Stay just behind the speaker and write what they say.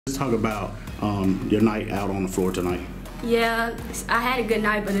Let's talk about your night out on the floor tonight. Yeah, I had a good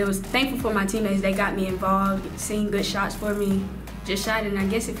night, but it was thankful for my teammates. They got me involved, seeing good shots for me. Just shot it, and I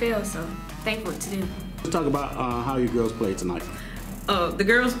guess it fell, so thankful to them. Let's talk about how your girls played tonight. The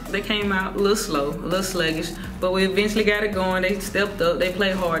girls, they came out a little slow, a little sluggish, but we eventually got it going. They stepped up, they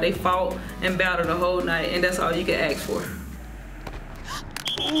played hard, they fought and battled the whole night, and that's all you can ask for.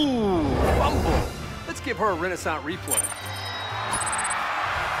 Ooh, fumble. Let's give her a Renaissance replay.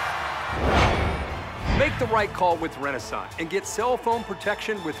 Make the right call with Renaissance and get cell phone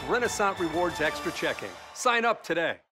protection with Renaissance Rewards Extra Checking. Sign up today.